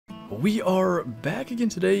We are back again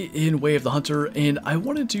today in Way of the Hunter, and I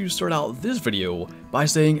wanted to start out this video by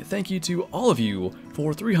saying thank you to all of you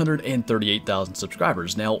for 338,000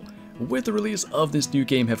 subscribers. Now, with the release of this new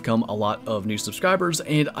game have come a lot of new subscribers,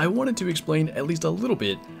 and I wanted to explain at least a little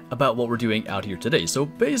bit about what we're doing out here today. So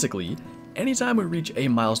basically, anytime we reach a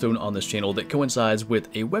milestone on this channel that coincides with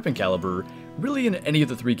a weapon caliber, really in any of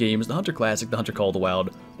the three games, the Hunter Classic, the Hunter Call of the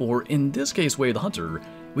Wild, or in this case Way of the Hunter,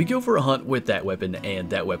 we go for a hunt with that weapon and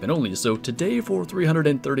that weapon only. So today for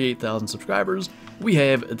 338,000 subscribers, we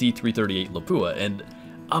have the 338 Lapua, and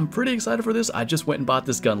I'm pretty excited for this. I just went and bought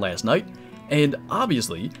this gun last night, and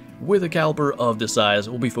obviously, with a caliber of this size,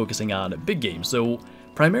 we'll be focusing on big game. So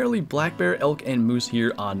primarily black bear, elk, and moose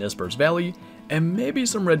here on Nez Perce Valley, and maybe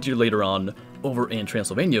some red deer later on over in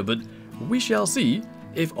Transylvania, but we shall see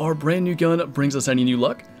if our brand new gun brings us any new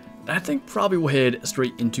luck. I think probably we'll head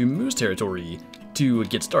straight into moose territory to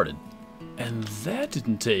get started. And that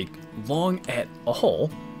didn't take long at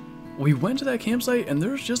all. We went to that campsite and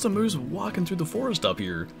there's just a moose walking through the forest up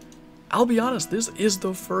here. I'll be honest, this is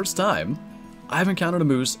the first time I've encountered a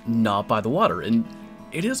moose not by the water, and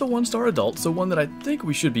it is a 1-star adult, so one that I think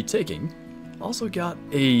we should be taking. Also got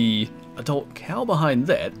a adult cow behind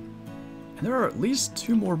that, and there are at least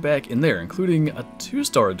 2 more back in there, including a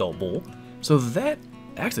 2-star adult bull. So that,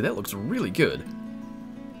 actually that looks really good.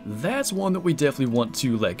 That's one that we definitely want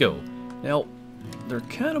to let go. Now, they're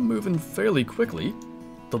kind of moving fairly quickly.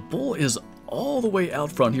 The bull is all the way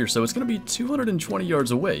out front here, so it's going to be 220 yards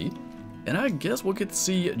away. And I guess we'll get to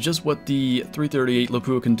see just what the 338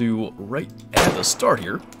 Lapua can do right at the start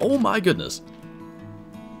here. Oh my goodness.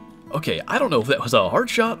 Okay, I don't know if that was a heart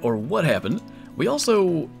shot or what happened. We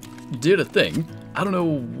also did a thing. I don't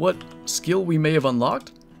know what skill we may have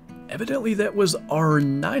unlocked. Evidently that was our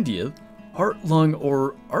 90th heart, lung,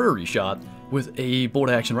 or artery shot with a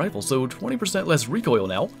bolt-action rifle, so 20% less recoil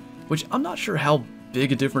now, which I'm not sure how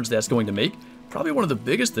big a difference that's going to make. Probably one of the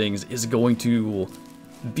biggest things is going to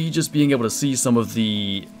be just being able to see some of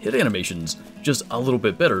the hit animations just a little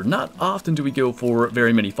bit better. Not often do we go for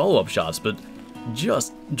very many follow-up shots, but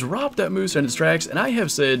just drop that moose in its tracks, and I have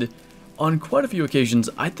said on quite a few occasions,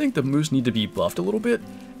 I think the moose need to be buffed a little bit.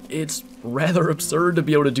 It's rather absurd to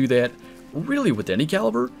be able to do that really with any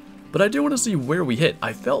caliber, but I do want to see where we hit.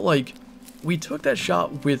 I felt like we took that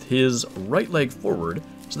shot with his right leg forward,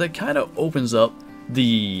 so that kind of opens up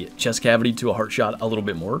the chest cavity to a heart shot a little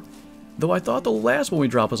bit more. Though I thought the last one we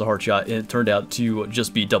dropped was a heart shot, and it turned out to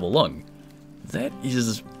just be double lung. That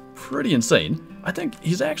is pretty insane. I think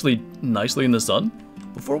he's actually nicely in the sun.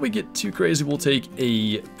 Before we get too crazy, we'll take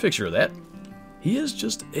a picture of that. He is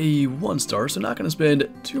just a 1-star, so not going to spend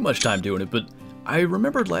too much time doing it, but I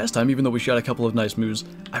remembered last time, even though we shot a couple of nice moves,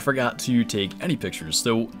 I forgot to take any pictures.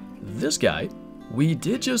 So this guy, we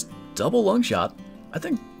did just double lung shot, I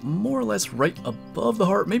think more or less right above the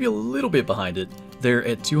heart, maybe a little bit behind it, there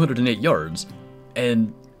at 208 yards.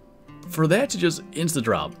 And for that to just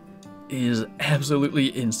insta-drop is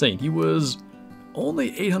absolutely insane. He was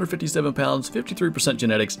only 857 pounds, 53%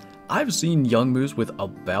 genetics. I've seen young moose with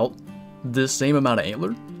about this same amount of antler,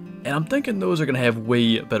 and I'm thinking those are going to have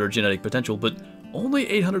way better genetic potential, but only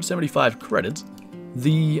 875 credits.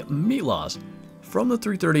 The meat loss from the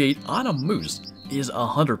 338 on a moose is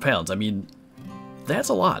 100 pounds. I mean, that's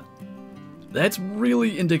a lot. That's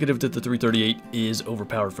really indicative that the 338 is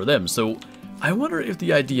overpowered for them. So I wonder if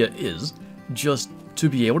the idea is just to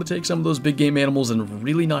be able to take some of those big game animals and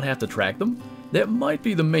really not have to track them. That might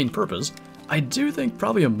be the main purpose. I do think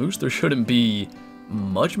probably a moose there shouldn't be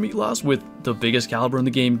much meat loss with the biggest caliber in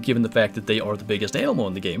the game, given the fact that they are the biggest animal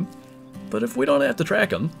in the game. But if we don't have to track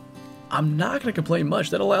them, I'm not going to complain much.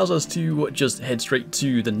 That allows us to just head straight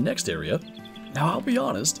to the next area. Now, I'll be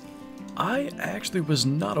honest, I actually was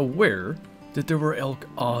not aware that there were elk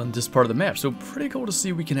on this part of the map, so pretty cool to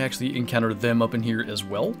see we can actually encounter them up in here as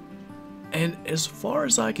well. And as far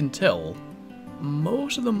as I can tell,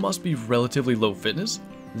 most of them must be relatively low fitness,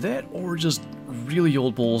 that or just really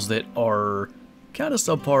old bulls that are kind of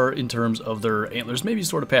subpar in terms of their antlers, maybe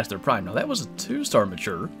sort of past their prime. Now that was a 2-star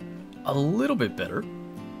mature, a little bit better,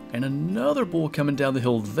 and another bull coming down the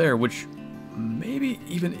hill there, which maybe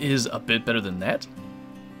even is a bit better than that.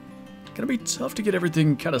 Gonna be tough to get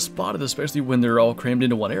everything kind of spotted, especially when they're all crammed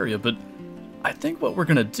into one area, but I think what we're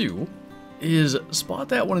gonna do is spot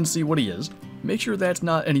that one and see what he is, make sure that's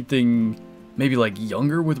not anything maybe like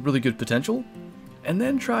younger with really good potential, and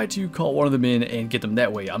then try to call one of them in and get them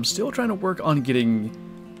that way. I'm still trying to work on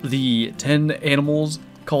getting the 10 animals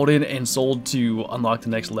called in and sold to unlock the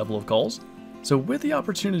next level of calls. So with the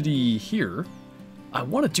opportunity here, I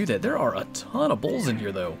want to do that. There are a ton of bulls in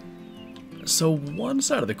here though. So one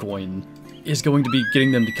side of the coin is going to be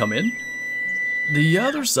getting them to come in. The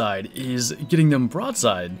other side is getting them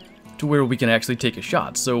broadside to where we can actually take a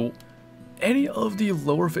shot. So any of the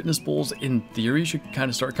lower fitness bulls in theory should kind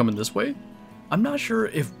of start coming this way. I'm not sure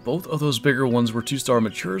if both of those bigger ones were 2-star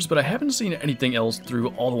matures, but I haven't seen anything else through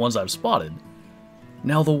all the ones I've spotted.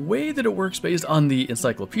 Now the way that it works based on the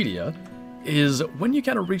encyclopedia is when you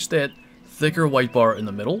kind of reach that thicker white bar in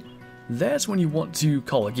the middle, that's when you want to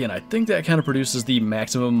call again. I think that kind of produces the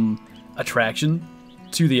maximum attraction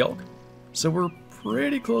to the elk. So we're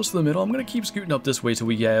pretty close to the middle. I'm going to keep scooting up this way till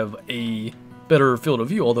we have a better field of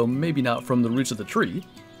view, although maybe not from the roots of the tree.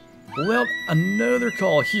 Pull out another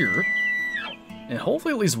call here, and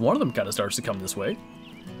hopefully at least one of them kind of starts to come this way.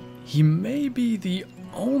 He may be the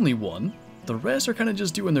only one. The rest are kind of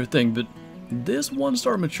just doing their thing, but this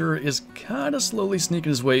 1-star mature is kind of slowly sneaking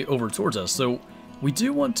his way over towards us, so we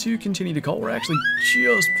do want to continue to call. We're actually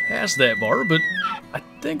just past that bar, but I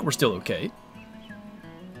think we're still okay.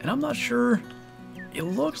 And I'm not sure. It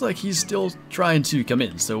looks like he's still trying to come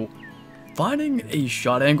in, so finding a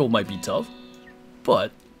shot angle might be tough,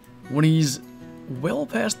 but when he's well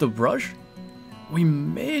past the brush, we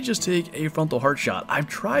may just take a frontal heart shot. I've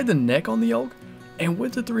tried the neck on the elk, and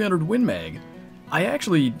with the 300 Win Mag, I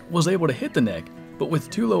actually was able to hit the neck, but with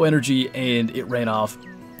too low energy and it ran off,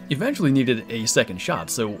 eventually needed a second shot,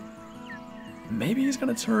 so maybe he's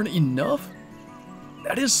going to turn enough?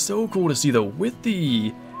 That is so cool to see though, with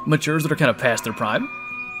the matures that are kind of past their prime.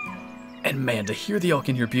 And man, to hear the elk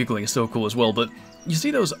in here bugling is so cool as well, but you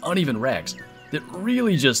see those uneven racks, that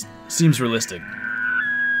really just seems realistic.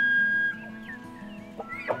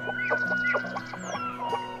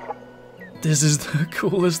 This is the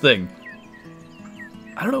coolest thing.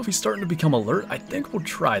 I don't know if he's starting to become alert. I think we'll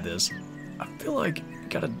try this. I feel like I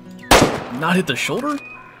gotta not hit the shoulder.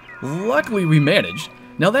 Luckily we managed.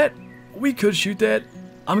 Now that, we could shoot that.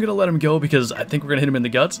 I'm gonna let him go because I think we're gonna hit him in the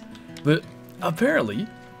guts. But apparently,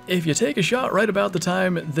 if you take a shot right about the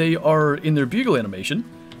time they are in their bugle animation,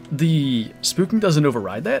 the spooking doesn't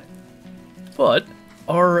override that. But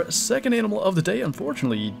our second animal of the day,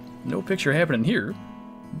 unfortunately, no picture happening here,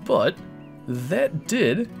 but that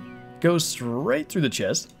did go straight through the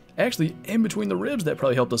chest, actually in between the ribs. That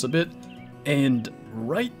probably helped us a bit, and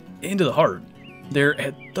right into the heart. They're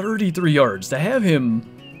at 33 yards. To have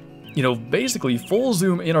him, you know, basically full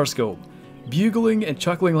zoom in our scope, bugling and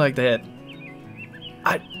chuckling like that,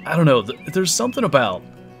 I don't know, there's something about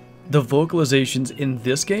the vocalizations in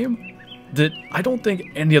this game that I don't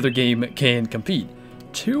think any other game can compete.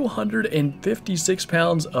 256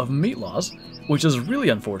 pounds of meat loss, which is really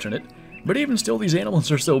unfortunate, but even still these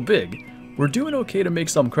animals are so big. We're doing okay to make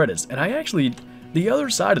some credits, and I actually, the other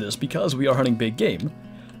side of this, because we are hunting big game,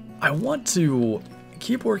 I want to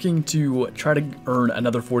keep working to try to earn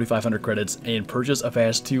another 4,500 credits and purchase a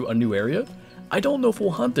pass to a new area. I don't know if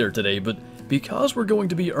we'll hunt there today, but because we're going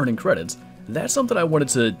to be earning credits, that's something I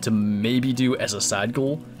wanted to maybe do as a side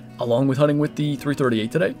goal, along with hunting with the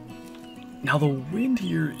 338 today. Now the wind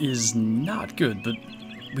here is not good, but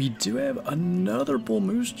we do have another bull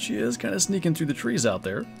moose just kind of sneaking through the trees out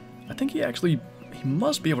there. I think he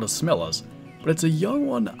must be able to smell us, but it's a young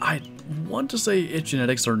one. I want to say its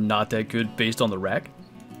genetics are not that good based on the rack.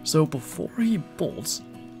 So before he bolts,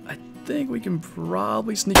 I think we can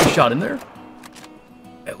probably sneak a shot in there.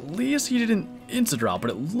 At least he didn't insta-drop,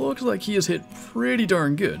 but it looks like he has hit pretty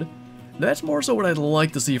darn good. That's more so what I'd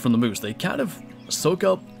like to see from the moose. They kind of soak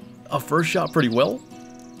up a first shot pretty well,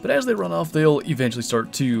 but as they run off, they'll eventually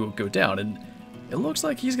start to go down, and it looks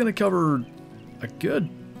like he's going to cover a good,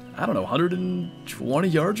 I don't know, 120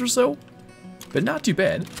 yards or so, but not too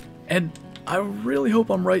bad. And I really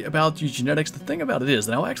hope I'm right about the genetics. The thing about it is,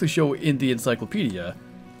 and I'll actually show in the encyclopedia,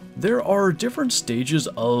 there are different stages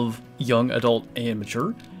of young, adult, and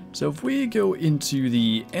mature. So if we go into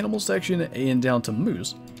the animal section and down to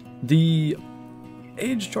moose, the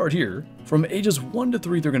age chart here, from ages 1 to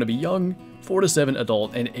 3, they're going to be young, 4 to 7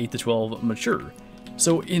 adult, and 8 to 12 mature.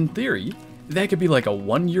 So in theory, that could be like a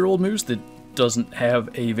 1-year-old moose that doesn't have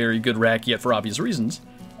a very good rack yet for obvious reasons,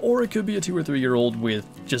 or it could be a 2 or 3-year-old with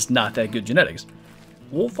just not that good genetics.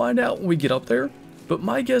 We'll find out when we get up there, but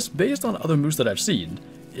my guess, based on other moose that I've seen,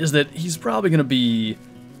 is that he's probably going to be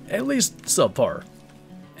at least subpar.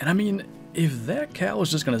 And I mean, if that cow is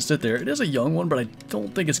just going to sit there, it is a young one, but I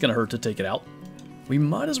don't think it's going to hurt to take it out. We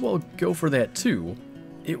might as well go for that too.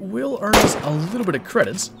 It will earn us a little bit of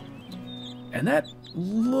credits, and that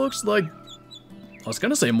looks like, I was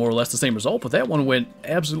going to say more or less the same result, but that one went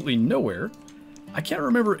absolutely nowhere. I can't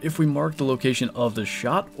remember if we marked the location of the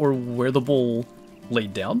shot or where the bull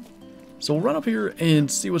laid down. So we'll run up here and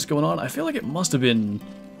see what's going on. I feel like it must have been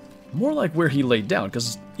more like where he laid down,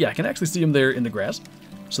 because, yeah, I can actually see him there in the grass.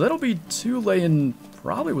 So that'll be 2 laying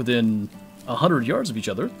probably within 100 yards of each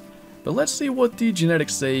other. But let's see what the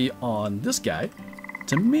genetics say on this guy.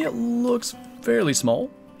 To me, it looks fairly small.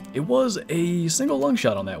 It was a single lung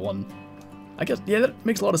shot on that one. I guess, yeah, that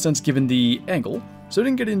makes a lot of sense given the angle. So I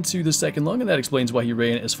didn't get into the second lung, and that explains why he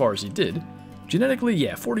ran as far as he did. Genetically,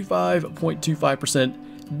 yeah,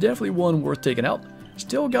 45.25%. Definitely one worth taking out.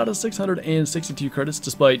 Still got us 662 credits,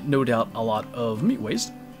 despite no doubt a lot of meat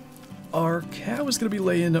waste. Our cow is going to be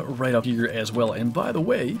laying right up here as well. And by the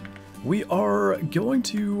way, we are going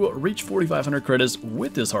to reach 4,500 credits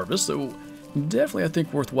with this harvest, so definitely I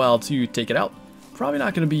think worthwhile to take it out. Probably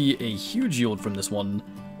not going to be a huge yield from this one.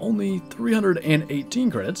 Only 318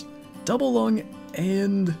 credits. Double lung,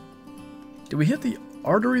 and did we hit the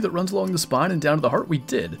artery that runs along the spine and down to the heart? We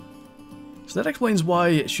did. So that explains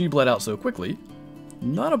why she bled out so quickly.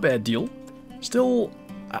 Not a bad deal. Still,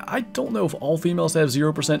 I don't know if all females have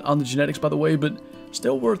 0% on the genetics, by the way, but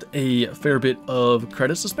still worth a fair bit of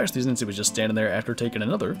credits, especially since it was just standing there after taking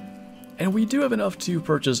another. And we do have enough to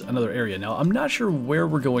purchase another area. Now, I'm not sure where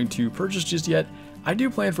we're going to purchase just yet. I do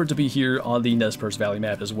plan for it to be here on the Nez Perce Valley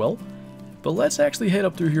map as well. But let's actually head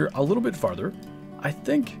up through here a little bit farther. I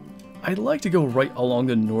think I'd like to go right along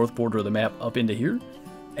the north border of the map up into here.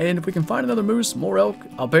 And if we can find another moose, more elk,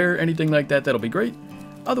 a bear, anything like that, that'll be great.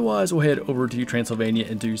 Otherwise, we'll head over to Transylvania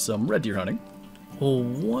and do some red deer hunting. Well,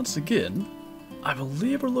 once again, I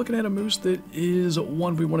believe we're looking at a moose that is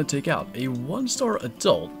one we want to take out. A 1-star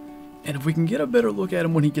adult. And if we can get a better look at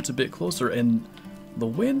him when he gets a bit closer, and the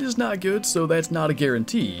wind is not good, so that's not a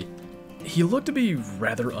guarantee. He looked to be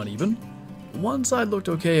rather uneven. One side looked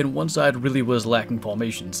okay, and one side really was lacking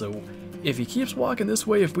palmation, so if he keeps walking this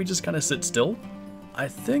way, if we just kind of sit still, I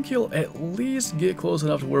think he'll at least get close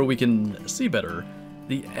enough to where we can see better.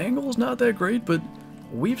 The angle's not that great, but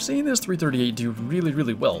we've seen this 338 do really,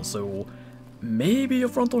 really well, so maybe a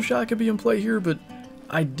frontal shot could be in play here, but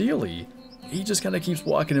ideally, he just kind of keeps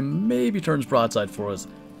walking and maybe turns broadside for us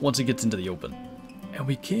once he gets into the open. And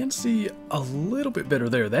we can see a little bit better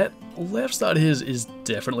there. That left side of his is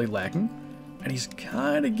definitely lacking, and he's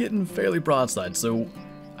kind of getting fairly broadside, so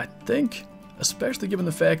I think, especially given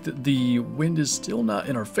the fact that the wind is still not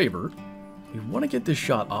in our favor, we want to get this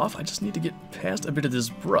shot off. I just need to get past a bit of this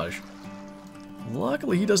brush.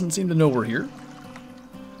 Luckily, he doesn't seem to know we're here.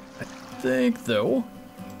 I think, though...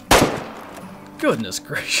 Goodness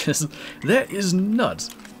gracious, that is nuts.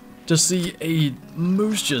 To see a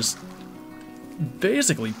moose just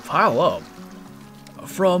basically pile up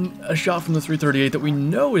from a shot from the 338 that we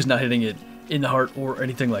know is not hitting it in the heart or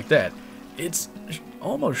anything like that. It's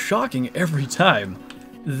almost shocking every time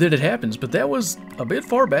that it happens, but that was a bit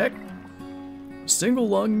far back. Single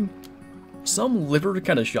lung, some liver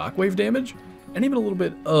kind of shockwave damage, and even a little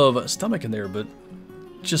bit of stomach in there, but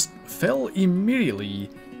just fell immediately,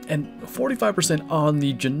 and 45% on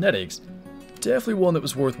the genetics. Definitely one that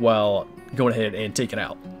was worthwhile going ahead and taking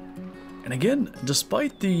out. And again,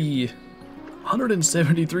 despite the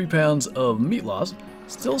 173 pounds of meat loss,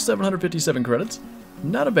 still 757 credits,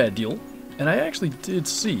 not a bad deal. And I actually did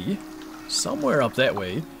see, somewhere up that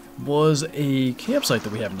way, was a campsite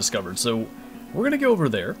that we haven't discovered, so we're going to go over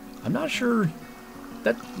there. I'm not sure,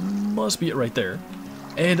 that must be it right there.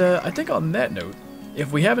 And I think on that note,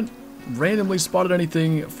 if we haven't randomly spotted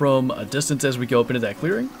anything from a distance as we go up into that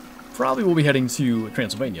clearing, probably we'll be heading to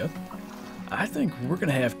Transylvania. I think we're going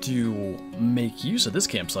to have to make use of this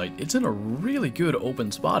campsite. It's in a really good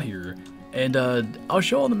open spot here. And I'll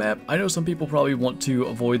show on the map. I know some people probably want to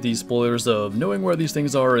avoid these spoilers of knowing where these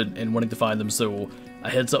things are and wanting to find them, so a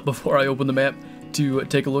heads up before I open the map to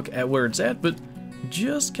take a look at where it's at, but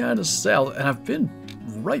just kind of south, and I've been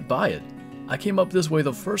right by it. I came up this way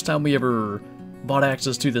the first time we ever bought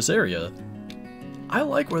access to this area. I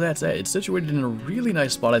like where that's at. It's situated in a really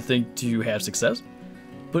nice spot, I think, to have success.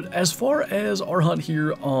 But as far as our hunt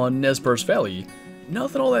here on Nez Perce Valley,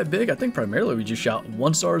 nothing all that big. I think primarily we just shot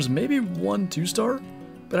 1-stars, maybe 1 2-star,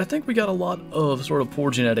 but I think we got a lot of sort of poor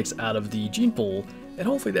genetics out of the gene pool, and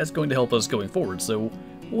hopefully that's going to help us going forward. So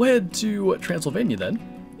we'll head to Transylvania then,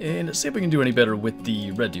 and see if we can do any better with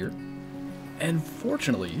the red deer. And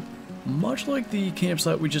fortunately, much like the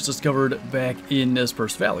campsite we just discovered back in Nez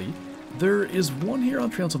Perce Valley, there is one here on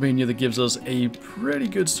Transylvania that gives us a pretty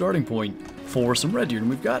good starting point for some red deer, and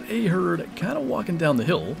we've got a herd kind of walking down the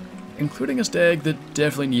hill, including a stag that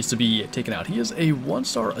definitely needs to be taken out. He is a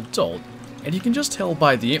 1-star adult, and you can just tell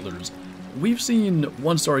by the antlers. We've seen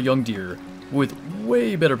 1-star young deer with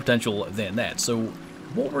way better potential than that, so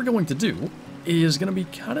what we're going to do is going to be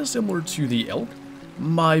kind of similar to the elk.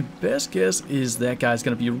 My best guess is that guy's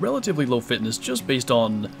going to be relatively low fitness just based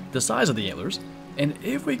on the size of the antlers, and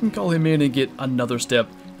if we can call him in and get another step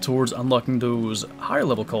towards unlocking those higher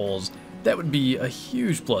level calls, that would be a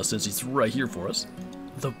huge plus since he's right here for us.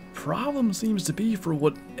 The problem seems to be, for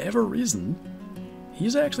whatever reason,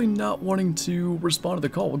 he's actually not wanting to respond to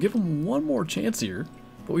the call. We'll give him one more chance here,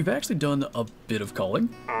 but we've actually done a bit of calling,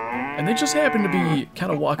 and they just happen to be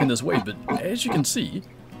kind of walking this way, but as you can see,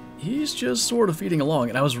 he's just sort of feeding along,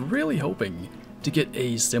 and I was really hoping to get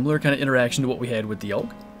a similar kind of interaction to what we had with the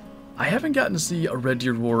elk. I haven't gotten to see a red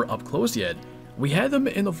deer roar up close yet. We had them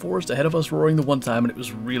in the forest ahead of us roaring the one time, and it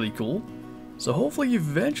was really cool. So hopefully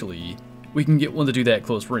eventually we can get one to do that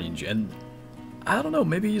close range, and I don't know,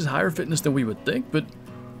 maybe he's higher fitness than we would think, but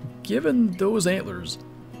given those antlers,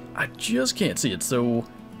 I just can't see it, so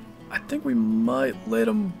I think we might let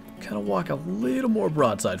him kind of walk a little more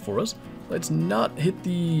broadside for us. Let's not hit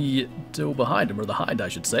the doe behind him, or the hind I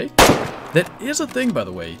should say. That is a thing, by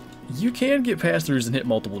the way. You can get pass-throughs and hit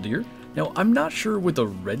multiple deer. Now, I'm not sure with a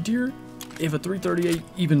red deer if a 338,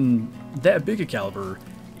 even that big a caliber,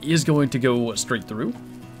 is going to go straight through,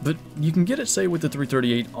 but you can get it, say, with the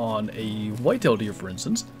 338 on a whitetail deer, for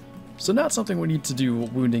instance, so not something we need to do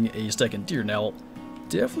wounding a second deer. Now,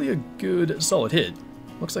 definitely a good solid hit.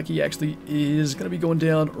 Looks like he actually is going to be going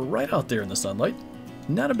down right out there in the sunlight.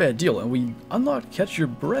 Not a bad deal, and we unlocked Catch Your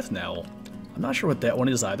Breath now. I'm not sure what that one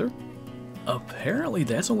is either. Apparently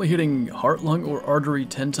that's only hitting heart, lung, or artery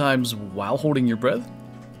 10 times while holding your breath.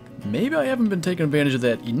 Maybe I haven't been taking advantage of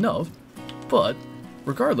that enough, but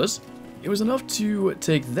regardless, it was enough to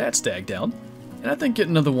take that stag down, and I think get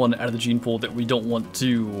another one out of the gene pool that we don't want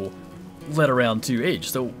to let around to age.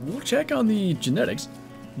 So we'll check on the genetics.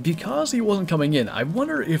 Because he wasn't coming in, I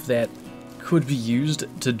wonder if that could be used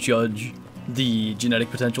to judge the genetic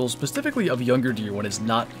potential, specifically of younger deer, when it's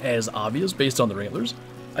not as obvious based on their antlers.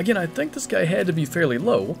 Again, I think this guy had to be fairly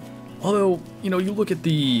low, although, you know, you look at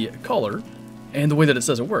the collar, and the way that it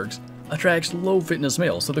says it works, attracts low fitness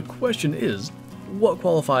males. So the question is, what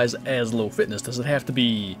qualifies as low fitness? Does it have to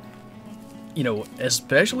be, you know,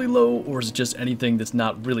 especially low, or is it just anything that's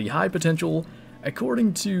not really high potential?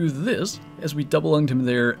 According to this, as we double-lunged him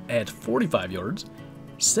there at 45 yards,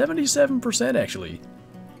 77% actually.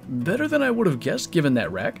 Better than I would have guessed given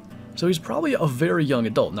that rack, so he's probably a very young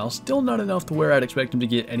adult. Now, still not enough to where I'd expect him to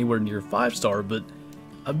get anywhere near 5-star, but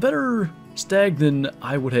a better stag than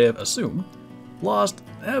I would have assumed. Lost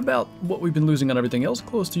about what we've been losing on everything else,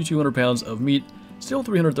 close to 200 pounds of meat, still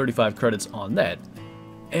 335 credits on that.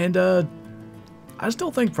 And I still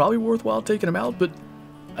think probably worthwhile taking him out, but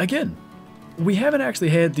again, we haven't actually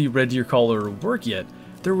had the red deer collar work yet.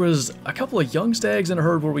 There was a couple of young stags in a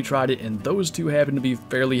herd where we tried it, and those two happened to be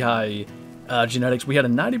fairly high genetics. We had a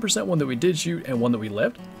 90% one that we did shoot and one that we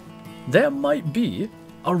left. That might be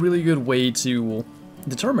a really good way to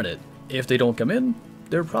determine it. If they don't come in,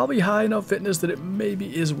 they're probably high enough fitness that it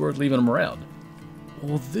maybe is worth leaving them around.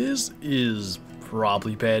 Well, this is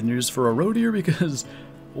probably bad news for a roe deer because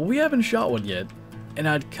we haven't shot one yet, and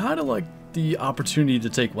I'd kind of like the opportunity to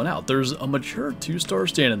take one out. There's a mature 2-star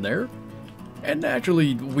standing there, and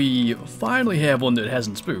naturally we finally have one that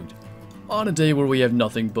hasn't spooked on a day where we have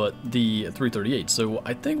nothing but the 338. So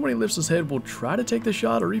I think when he lifts his head, we'll try to take the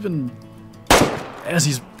shot, or even as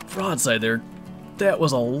he's broadside there. That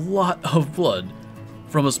was a lot of blood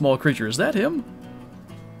from a small creature. Is that him?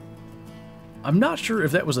 I'm not sure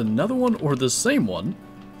if that was another one or the same one,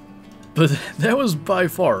 but that was by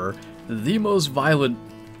far the most violent,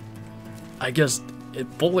 I guess,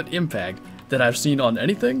 bullet impact that I've seen on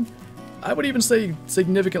anything. I would even say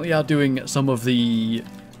significantly outdoing some of the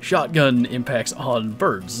shotgun impacts on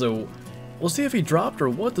birds. So we'll see if he dropped or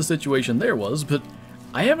what the situation there was, but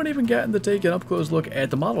I haven't even gotten to take an up-close look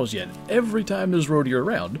at the models yet. Every time there's roe deer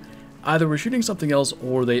around, either we're shooting something else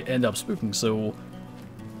or they end up spooking, so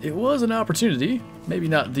it was an opportunity, maybe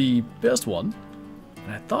not the best one,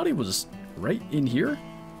 and I thought he was right in here.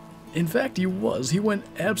 In fact, he was. He went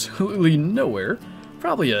absolutely nowhere.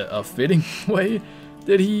 Probably a fitting way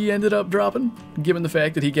that he ended up dropping, given the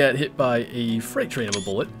fact that he got hit by a freight train of a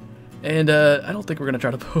bullet. And I don't think we're going to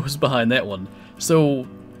try to pose behind that one. So,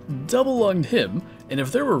 double-lunged him, and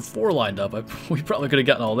if there were 4 lined up, we probably could have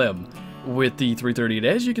gotten all them with the 330. And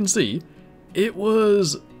as you can see, it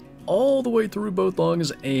was all the way through both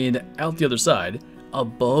lungs and out the other side,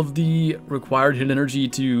 above the required hit energy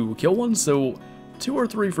to kill one, so 2 or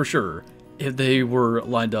 3 for sure if they were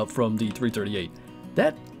lined up from the 338.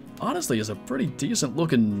 That honestly is a pretty decent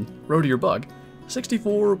looking roe deer buck.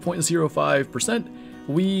 64.05%.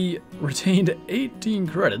 We retained 18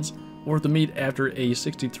 credits worth of meat after a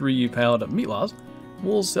 63-pound meat loss.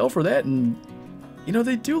 We'll sell for that, and you know,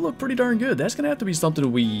 they do look pretty darn good. That's going to have to be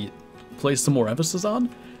something we place some more emphasis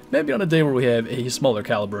on. Maybe on a day where we have a smaller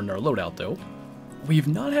caliber in our loadout, though. We've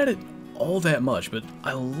not had it all that much, but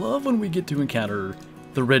I love when we get to encounter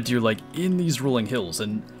the red deer, like, in these rolling hills,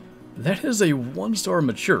 and that is a 1-star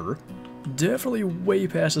mature. Definitely way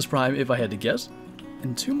past his prime, if I had to guess.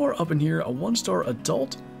 And 2 more up in here, a 1-star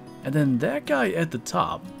adult, and then that guy at the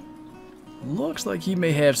top looks like he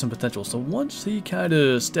may have some potential. So once he kind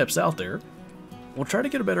of steps out there, we'll try to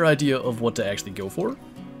get a better idea of what to actually go for.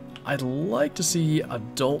 I'd like to see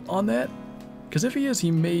adult on that, because if he is,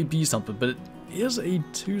 he may be something, but it is a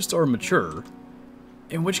 2-star mature,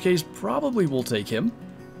 in which case probably we'll take him.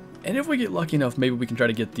 And if we get lucky enough, maybe we can try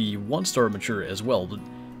to get the 1-star mature as well. But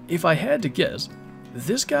if I had to guess,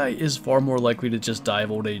 this guy is far more likely to just die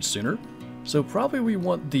of old age sooner, so probably we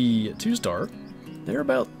want the 2-star. They're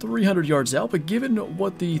about 300 yards out, but given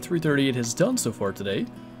what the 338 has done so far today,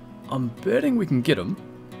 I'm betting we can get him.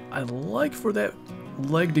 I'd like for that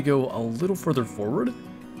leg to go a little further forward.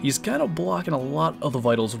 He's kind of blocking a lot of the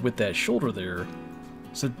vitals with that shoulder there,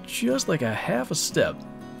 so just like a half a step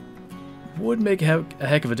would make a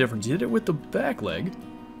heck of a difference. He did it with the back leg.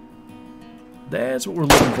 That's what we're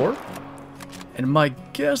looking for. And my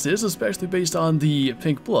guess is, especially based on the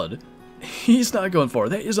pink blood, he's not going far.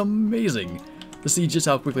 That is amazing to see just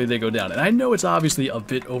how quickly they go down. And I know it's obviously a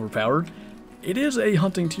bit overpowered. It is a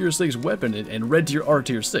hunting tier 6 weapon, and red deer are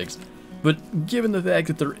tier 6. But given the fact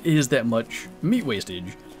that there is that much meat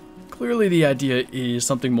wastage, clearly the idea is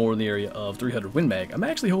something more in the area of 300 Win Mag. I'm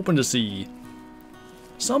actually hoping to see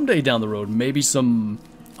someday down the road maybe some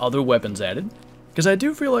other weapons added, because I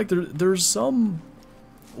do feel like there's some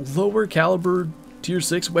lower caliber tier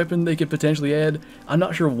 6 weapon they could potentially add. I'm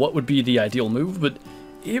not sure what would be the ideal move, but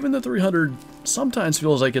even the 300 sometimes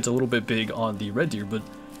feels like it's a little bit big on the red deer, but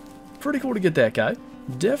pretty cool to get that guy.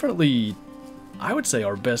 Definitely, I would say,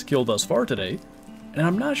 our best kill thus far today, and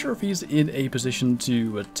I'm not sure if he's in a position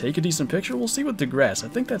to take a decent picture. We'll see with the grass. I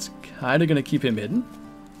think that's kind of going to keep him hidden.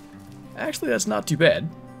 Actually, that's not too bad.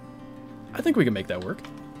 I think we can make that work.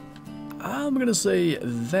 I'm going to say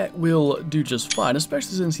that will do just fine,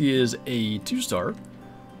 especially since he is a 2-star.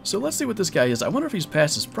 So let's see what this guy is. I wonder if he's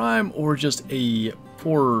past his prime or just a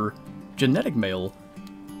poor genetic male.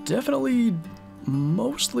 Definitely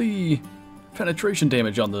mostly penetration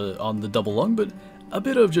damage on the double lung, but a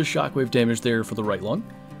bit of just shockwave damage there for the right lung.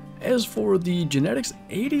 As for the genetics,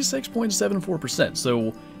 86.74%,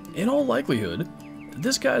 so in all likelihood,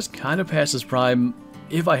 this guy's kind of past his prime,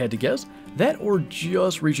 if I had to guess. That or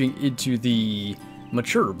just reaching into the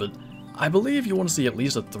mature, but I believe you want to see at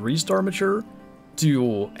least a 3-star mature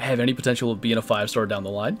to have any potential of being a 5-star down the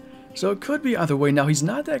line. So it could be either way. Now, he's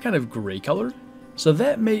not that kind of gray color, so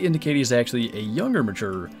that may indicate he's actually a younger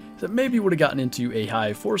mature that maybe would have gotten into a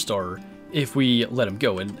high 4-star if we let him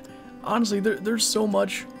go. And honestly, there's so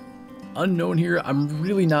much unknown here. I'm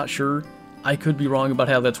really not sure. I could be wrong about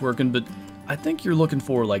how that's working, but I think you're looking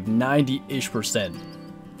for like 90-ish%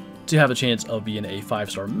 to have a chance of being a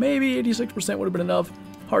 5-star. Maybe 86% would have been enough.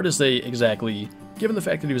 Hard to say exactly. Given the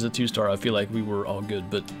fact that he was a 2-star, I feel like we were all good.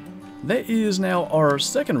 But that is now our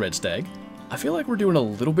second red stag. I feel like we're doing a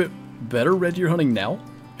little bit better red deer hunting now,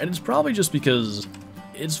 and it's probably just because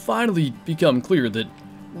it's finally become clear that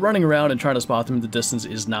running around and trying to spot them in the distance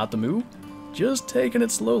is not the move. Just taking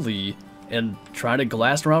it slowly and trying to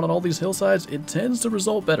glass around on all these hillsides, it tends to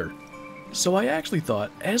result better. So I actually thought,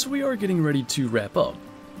 as we are getting ready to wrap up,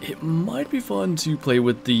 it might be fun to play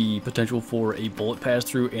with the potential for a bullet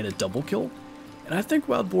pass-through and a double kill, and I think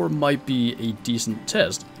wild boar might be a decent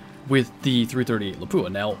test with the 338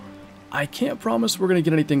 Lapua. Now, I can't promise we're going to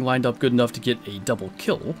get anything lined up good enough to get a double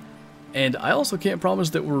kill, and I also can't promise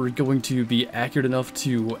that we're going to be accurate enough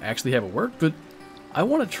to actually have it work, but I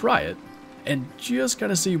want to try it, and just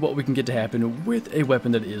kind of see what we can get to happen with a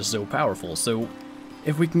weapon that is so powerful. So,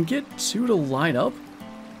 if we can get 2 to line up,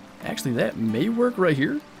 actually that may work right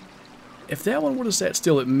here. If that one would have sat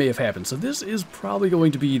still, it may have happened. So this is probably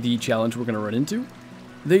going to be the challenge we're going to run into.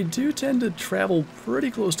 They do tend to travel pretty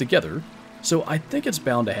close together, so I think it's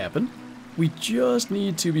bound to happen. We just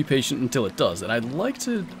need to be patient until it does. And I'd like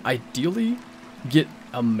to ideally get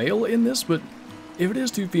a male in this, but if it is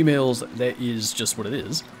 2 females, that is just what it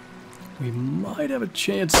is. We might have a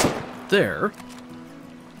chance there.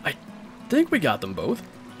 I think we got them both.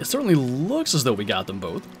 It certainly looks as though we got them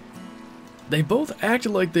both. They both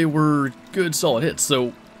acted like they were good solid hits,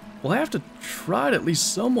 so we'll have to try to at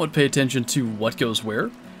least somewhat pay attention to what goes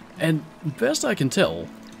where. And best I can tell,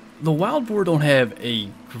 the wild boar don't have a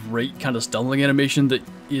great kind of stumbling animation that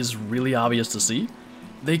is really obvious to see.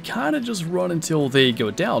 They kind of just run until they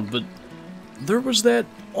go down, but there was that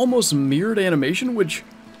almost mirrored animation, which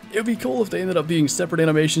it would be cool if they ended up being separate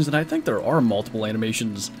animations, and I think there are multiple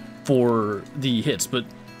animations for the hits, but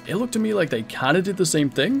it looked to me like they kind of did the same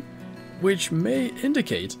thing, which may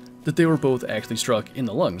indicate that they were both actually struck in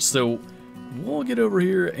the lungs. So we'll get over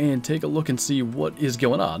here and take a look and see what is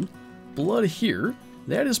going on. Blood here,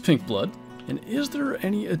 that is pink blood, and is there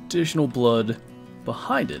any additional blood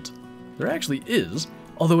behind it? There actually is,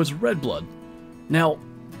 although it's red blood. Now,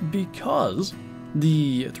 because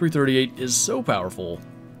the 338 is so powerful,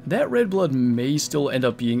 that red blood may still end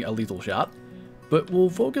up being a lethal shot, but we'll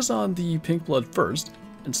focus on the pink blood first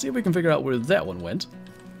and see if we can figure out where that one went.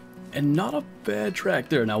 And not a bad track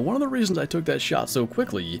there. Now, one of the reasons I took that shot so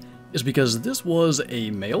quickly is because this was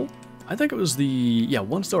a male. I think it was the,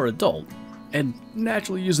 1-star adult. And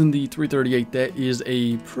naturally, using the 338, that is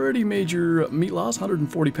a pretty major meat loss,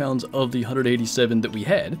 140 pounds of the 187 that we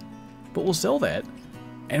had. But we'll sell that,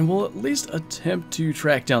 and we'll at least attempt to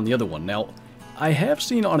track down the other one. Now, I have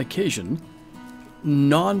seen on occasion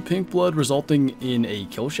non-pink blood resulting in a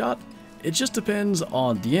kill shot. It just depends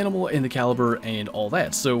on the animal and the caliber and all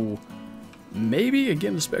that. So maybe,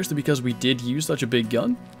 again, especially because we did use such a big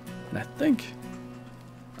gun, and I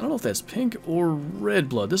don't know if that's pink or red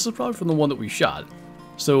blood. This is probably from the one that we shot.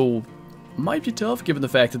 So might be tough given the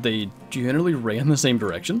fact that they generally ran the same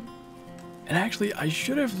direction. And actually, I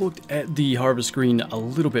should have looked at the harvest screen a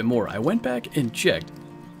little bit more. I went back and checked.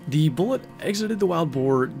 The bullet exited the wild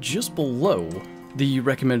boar just below the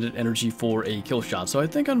recommended energy for a kill shot, so I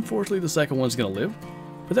think unfortunately the second one's gonna live.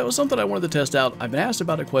 But that was something I wanted to test out. I've been asked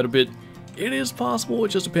about it quite a bit. It is possible, it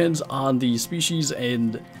just depends on the species,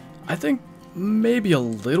 and I think maybe a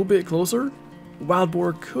little bit closer. Wild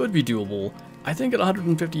boar could be doable. I think at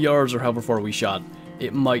 150 yards or however far we shot,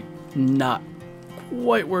 it might not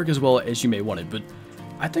quite work as well as you may want it, but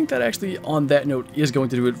I think that actually, on that note, is going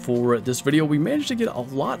to do it for this video. We managed to get a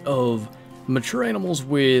lot of mature animals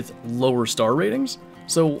with lower star ratings,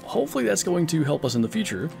 so hopefully that's going to help us in the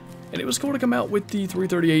future. And it was cool to come out with the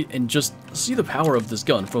 338 and just see the power of this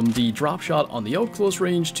gun, from the drop shot on the elk close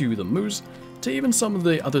range to the moose, to even some of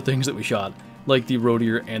the other things that we shot, like the roe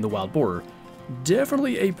deer and the wild boar.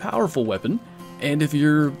 Definitely a powerful weapon, and if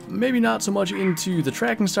you're maybe not so much into the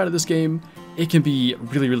tracking side of this game, it can be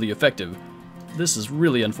really, really effective. This is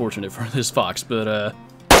really unfortunate for this fox, but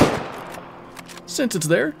since it's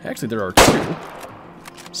there, actually there are two.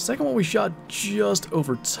 Second one we shot just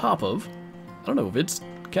over top of. I don't know if it's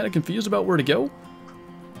kind of confused about where to go.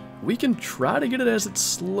 We can try to get it as it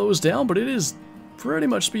slows down, but it is pretty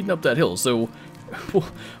much speeding up that hill, so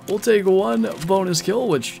we'll take one bonus kill,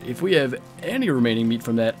 which if we have any remaining meat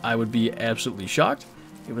from that, I would be absolutely shocked.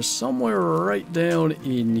 It was somewhere right down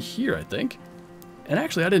in here, I think. And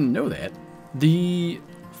actually, I didn't know that. The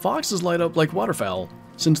foxes light up like waterfowl,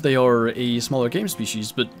 since they are a smaller game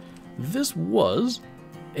species, but this was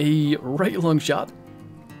a right lung shot.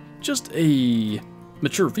 Just a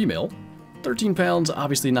mature female. 13 pounds,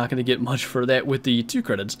 obviously not going to get much for that with the 2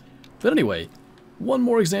 credits. But anyway, one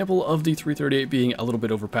more example of the 338 being a little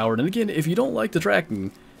bit overpowered. And again, if you don't like the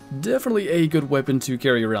tracking, definitely a good weapon to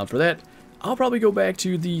carry around for that. I'll probably go back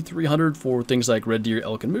to the 300 for things like red deer,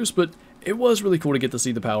 elk, and moose, but it was really cool to get to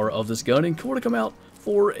see the power of this gun, and cool to come out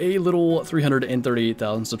for a little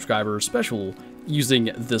 338,000 subscriber special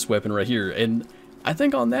using this weapon right here. And I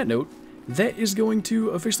think on that note, that is going to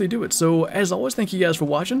officially do it. So as always, thank you guys for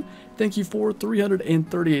watching. Thank you for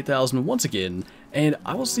 338,000 once again, and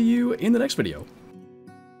I will see you in the next video.